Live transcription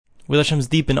With Hashem's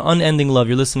deep and unending love,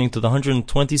 you're listening to the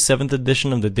 127th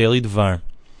edition of the Daily Dvar.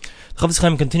 The Chafetz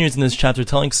Chaim continues in this chapter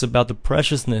telling us about the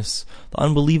preciousness, the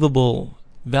unbelievable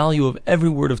value of every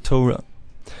word of Torah.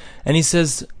 And he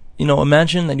says,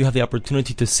 imagine that you have the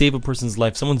opportunity to save a person's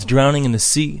life. Someone's drowning in the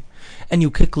sea, and you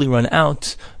quickly run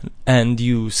out, and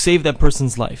you save that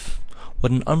person's life.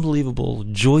 What an unbelievable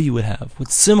joy you would have. What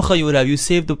simcha you would have. You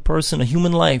saved a person, a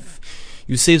human life.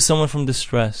 You saved someone from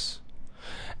distress.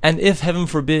 And if, heaven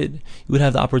forbid, you would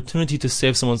have the opportunity to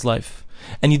save someone's life,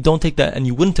 and you don't take that, and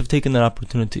you wouldn't have taken that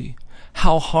opportunity,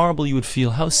 how horrible you would feel,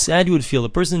 how sad you would feel. The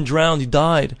person drowned, he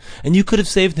died, and you could have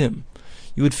saved him.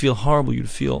 You would feel horrible, you'd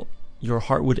feel, your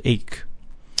heart would ache.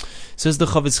 Says the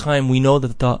Chafetz Chaim, we know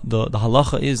that the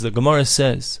halacha is, the Gemara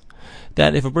says,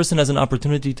 that if a person has an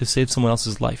opportunity to save someone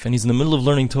else's life, and he's in the middle of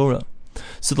learning Torah,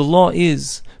 so the law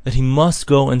is that he must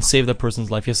go and save that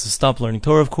person's life. He has to stop learning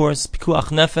Torah, of course. Pikuach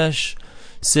nefesh,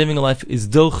 saving a life, is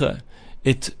doche.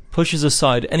 It pushes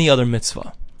aside any other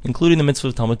mitzvah, including the mitzvah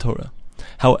of Talmud Torah.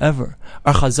 However,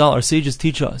 our Chazal, our sages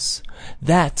teach us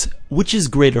that which is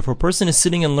greater. If a person is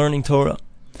sitting and learning Torah,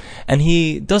 and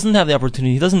he doesn't have the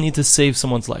opportunity, he doesn't need to save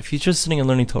someone's life, he's just sitting and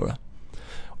learning Torah,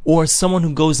 or someone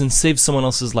who goes and saves someone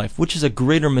else's life, which is a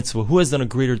greater mitzvah, who has done a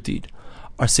greater deed?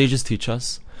 Our sages teach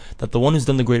us that the one who's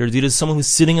done the greater deed is someone who's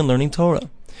sitting and learning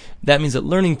Torah. That means that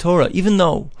learning Torah, even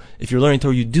though if you're learning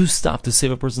Torah you do stop to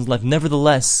save a person's life,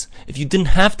 nevertheless, if you didn't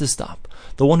have to stop,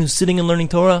 the one who's sitting and learning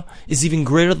Torah is even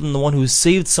greater than the one who has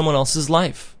saved someone else's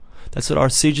life. That's what our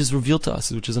sages reveal to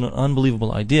us, which is an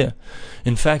unbelievable idea.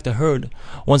 In fact, I heard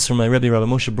once from my Rabbi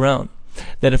Moshe Brown,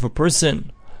 that if a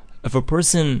person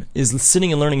is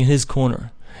sitting and learning in his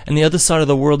corner, and the other side of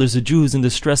the world there's a Jew who's in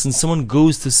distress, and someone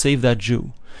goes to save that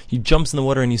Jew, he jumps in the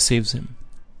water and he saves him.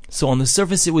 So on the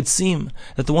surface it would seem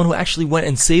that the one who actually went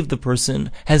and saved the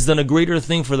person has done a greater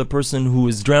thing for the person who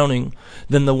is drowning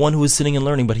than the one who is sitting and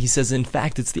learning. But he says, in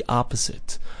fact, it's the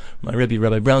opposite. My Rebbe,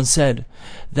 Rabbi Brown, said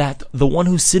that the one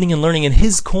who's sitting and learning in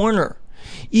his corner,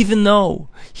 even though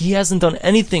he hasn't done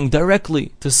anything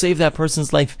directly to save that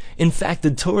person's life, in fact,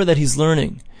 the Torah that he's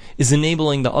learning is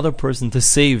enabling the other person to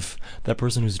save that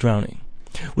person who's drowning.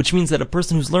 Which means that a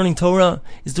person who's learning Torah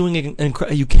is doing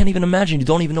you can't even imagine, you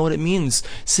don't even know what it means.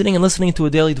 Sitting and listening to a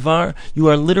daily Dvar, you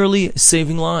are literally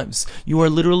saving lives. You are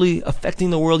literally affecting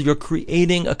the world. You're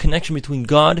creating a connection between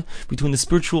God, between the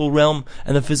spiritual realm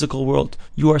and the physical world.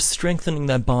 You are strengthening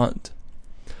that bond.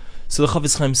 So the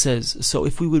Chafetz Chaim says, so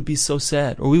if we would be so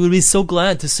sad, or we would be so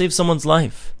glad to save someone's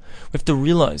life, we have to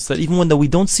realize that even when we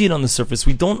don't see it on the surface,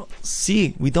 we don't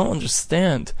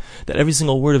understand that every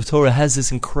single word of Torah has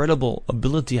this incredible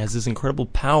ability, has this incredible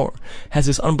power, has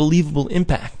this unbelievable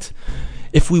impact.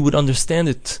 If we would understand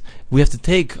it, we have to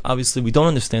take, obviously we don't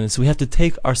understand it, so we have to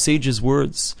take our sages'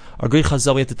 words, our great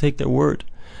Chazal, we have to take their word,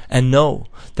 and know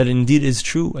that it indeed is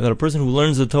true, and that a person who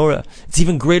learns the Torah, it's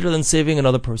even greater than saving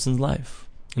another person's life.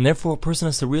 And therefore a person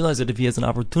has to realize that if he has an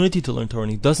opportunity to learn Torah,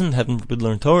 and he doesn't, heaven forbid,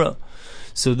 learn Torah,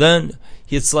 so then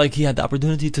it's like he had the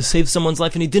opportunity to save someone's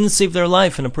life and he didn't save their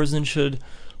life, and a person should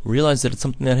realize that it's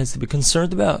something that has to be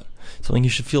concerned about, something he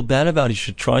should feel bad about. He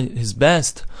should try his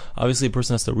best. Obviously a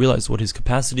person has to realize what his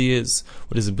capacity is,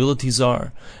 what his abilities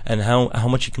are, and how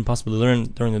much he can possibly learn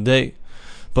during the day.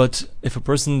 But if a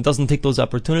person doesn't take those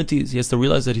opportunities, he has to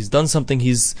realize that he's done something,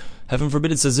 heaven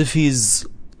forbid, it's as if he's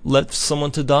left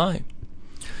someone to die.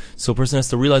 So a person has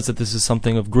to realize that this is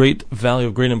something of great value,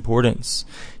 of great importance.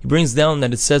 He brings down that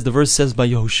the verse says by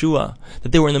Yehoshua,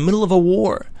 that they were in the middle of a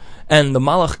war, and the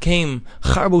Malach came,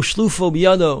 Charbo Shlufo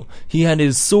Biyado, he had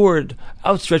his sword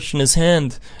outstretched in his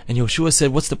hand, and Yehoshua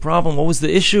said, what's the problem? What was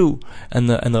the issue? And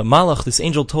the Malach, this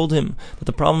angel, told him that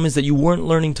the problem is that you weren't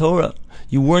learning Torah.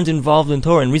 You weren't involved in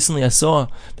Torah. And recently I saw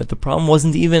that the problem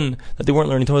wasn't even that they weren't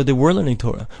learning Torah, they were learning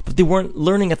Torah. But they weren't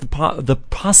learning at the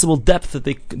possible depth that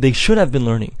they should have been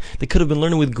learning. They could have been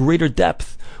learning with greater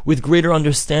depth, with greater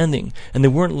understanding. And they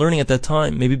weren't learning at that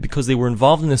time, maybe because they were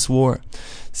involved in this war.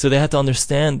 So they had to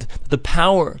understand the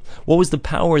power. What was the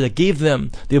power that gave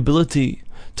them the ability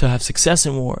to have success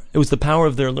in war? It was the power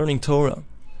of their learning Torah.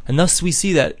 And thus we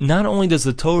see that not only does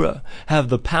the Torah have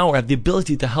the power, have the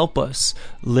ability to help us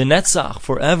lenetzach,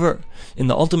 forever, in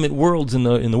the ultimate worlds, in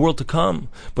the world to come,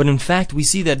 but in fact we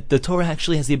see that the Torah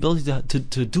actually has the ability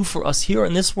to do for us here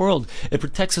in this world. It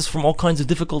protects us from all kinds of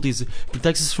difficulties. It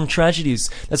protects us from tragedies.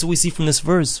 That's what we see from this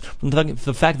verse, from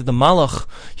the fact that the Malach,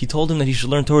 he told him that he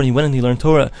should learn Torah, and he went and he learned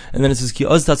Torah. And then it says, Ki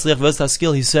oz tatzliach v'oz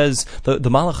taskil, he says, the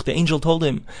Malach, the angel, told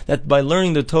him that by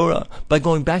learning the Torah, by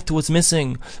going back to what's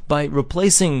missing, by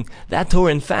replacing learning that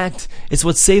Torah, in fact, it's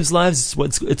what saves lives.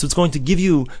 It's what's going to give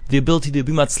you the ability to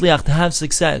be matzliach, to have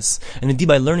success. And indeed,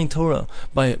 by learning Torah,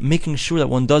 by making sure that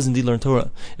one does indeed learn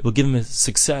Torah, it will give him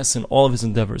success in all of his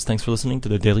endeavors. Thanks for listening to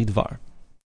the Daily Dvar.